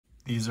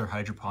These are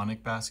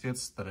hydroponic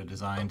baskets that are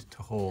designed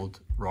to hold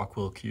rock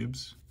wool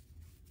cubes.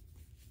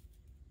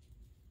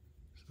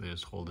 So they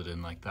just hold it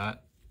in like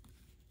that.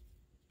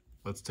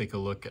 Let's take a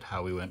look at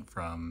how we went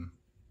from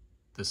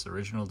this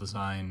original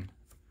design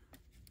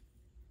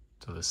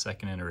to the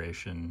second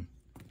iteration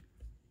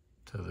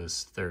to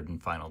this third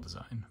and final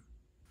design.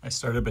 I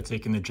started by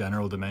taking the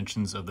general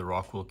dimensions of the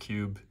rock wool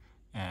cube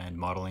and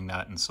modeling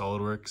that in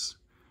SolidWorks.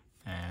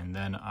 And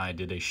then I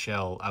did a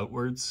shell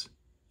outwards.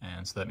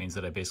 And so that means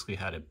that I basically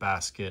had a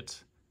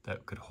basket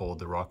that could hold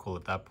the rock wool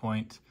at that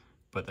point,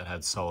 but that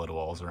had solid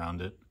walls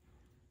around it.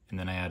 And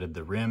then I added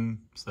the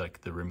rim so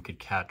that the rim could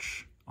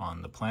catch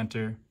on the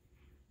planter,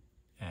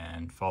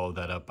 and followed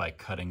that up by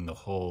cutting the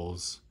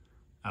holes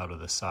out of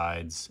the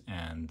sides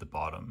and the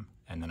bottom.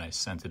 And then I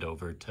sent it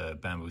over to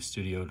Bambu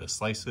Studio to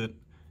slice it,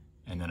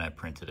 and then I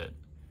printed it.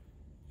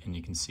 And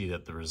you can see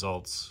that the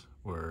results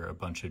were a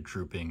bunch of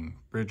drooping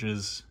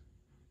bridges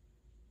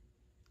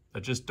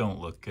that just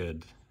don't look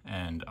good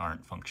and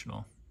aren't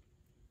functional.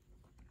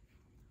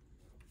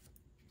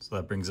 So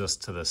that brings us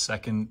to the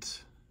second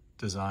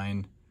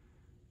design.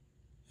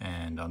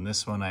 And on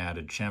this one, I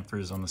added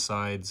chamfers on the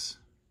sides,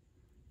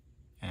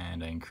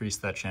 and I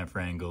increased that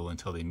chamfer angle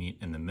until they meet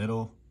in the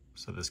middle.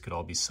 So this could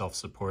all be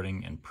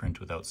self-supporting and print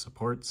without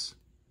supports.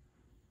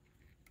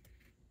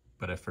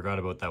 But I forgot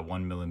about that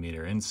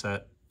 1mm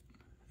inset,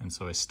 and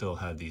so I still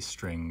had these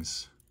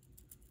strings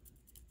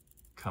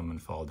come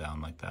and fall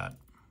down like that.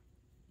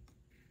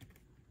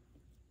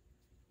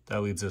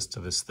 That leads us to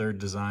this third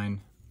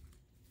design.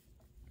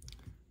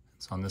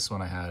 So on this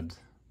one I had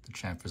the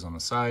chamfers on the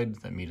side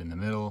that meet in the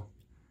middle,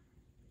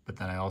 but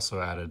then I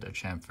also added a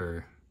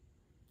chamfer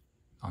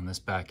on this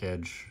back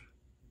edge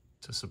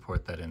to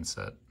support that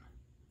inset,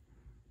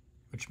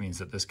 which means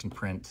that this can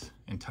print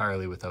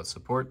entirely without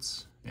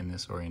supports in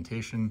this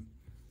orientation,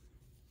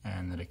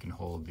 and that it can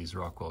hold these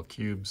rock wool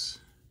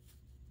cubes,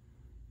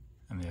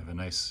 and they have a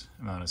nice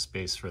amount of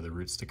space for the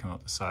roots to come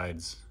out the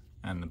sides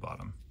and the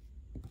bottom.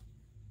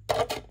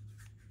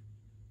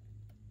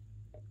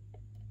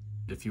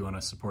 If you want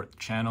to support the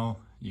channel,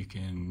 you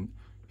can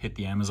hit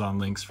the Amazon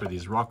links for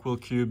these rock wool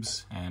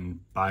cubes and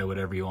buy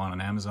whatever you want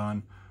on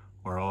Amazon,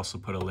 or I'll also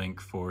put a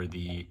link for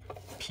the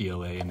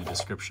PLA in the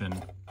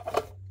description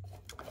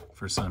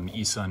for some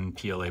eSun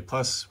PLA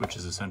Plus, which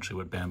is essentially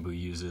what Bambu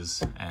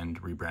uses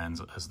and rebrands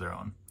as their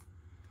own.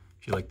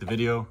 If you liked the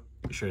video,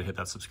 be sure to hit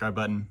that subscribe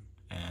button,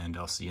 and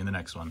I'll see you in the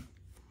next one.